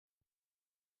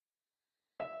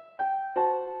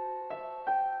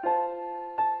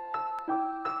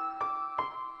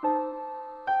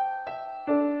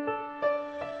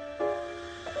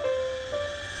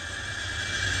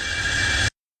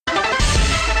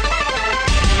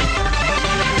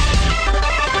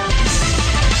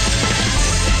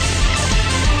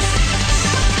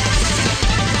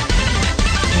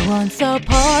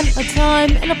upon a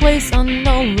time and a place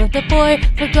unknown, where the boy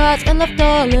forgot and left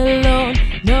all alone.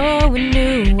 No one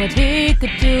knew what he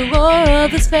could do or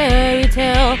of this fairy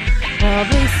tale.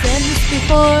 Probably since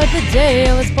before the day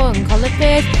I was born, call it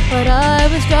fate, but I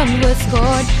was drunk with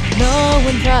scorn. No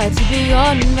one tried to be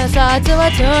on my side, so I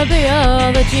turned the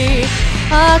other cheek.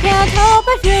 I can't help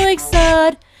but feeling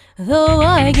sad, though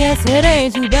I guess it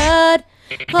ain't too bad.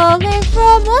 Calling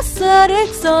from the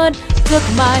setting sun, took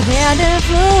my hand and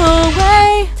flew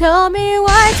away. Tell me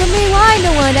why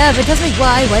no one ever tells me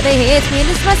why they hate me and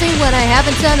despise me when I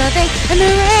haven't done a thing. And the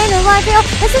rain of I feel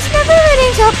it's just never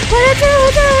ending show. What I do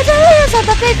is not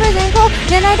the papers and cold.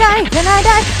 Can I die?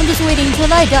 I'm just waiting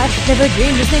till I die. Never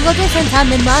dreamed a single different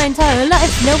time in my entire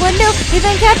life. No one knew,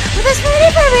 even cared for this pretty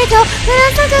fairy tale. Then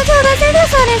I started to see the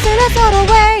sun and soon it's all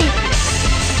away.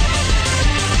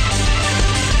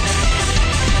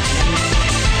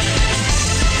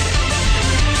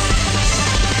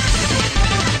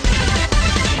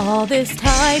 All this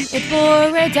time, it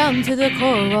bore right down to the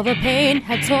core. All the pain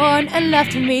had torn and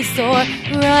left me sore.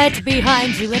 Right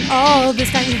behind you, and all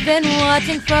this time you've been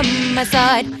watching from my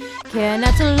side.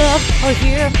 Cannot look or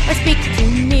hear or speak to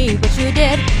me, but you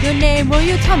did. Your name, will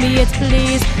you tell me it,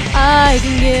 please? I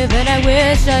can give and I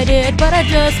wish I did, but I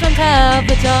just don't have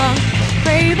the tongue.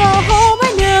 Crave a home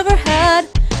I never had,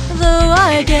 though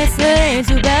I guess it ain't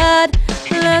too bad.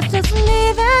 Let's just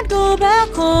leave and go back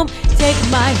home. Take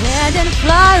my hand and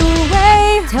fly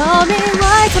away. Tell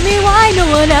me why no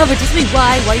one ever tells me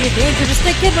why you think you're just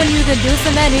a kid when you can do so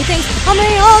many things on my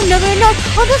own. Never know,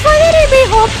 I'll just why you need me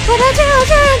home. But until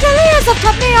yourself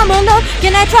taught me I'm alone.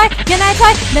 Can I try?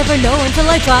 Never know until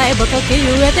I try, but they'll kill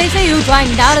you if they say you trying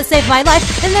now to save my life.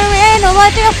 In the rain, all I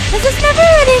feel is this never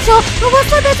ending show. But what's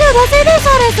left until I see this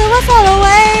on it, so I fall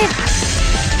away.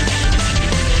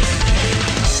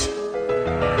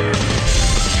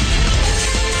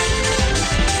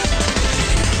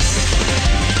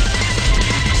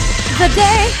 The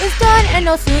day is done and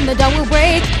no soon the dawn will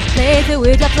break. Play till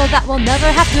we drop so that we'll never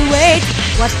have to wait.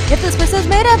 What if this place is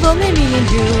made of only me and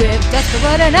you? If just the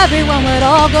world and everyone would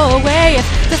all go away. If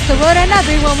just the world and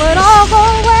everyone would all go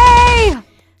away.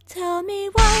 Tell me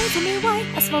why,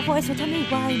 a small voice will tell me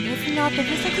why. It's not the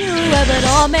voice of you, but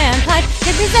all mankind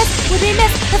can resist, would be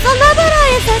missed. That's all love that I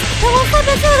insist. I won't slip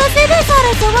until I see this on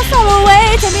it, so I'll fall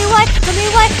away. Tell me why,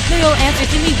 no you'll answer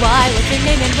to me why. What's your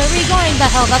name and where we going? The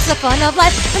hell, that's the fun of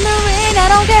life. In the rain, I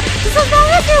don't care, just as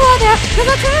long as you are there. Cause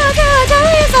I'm tell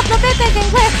yourself the big thing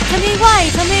clear. Tell me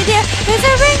why, tell me dear, there's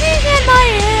a ringing in my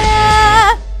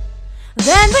ear.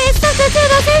 Then we stepped into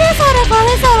the city, sort of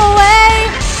falling so away.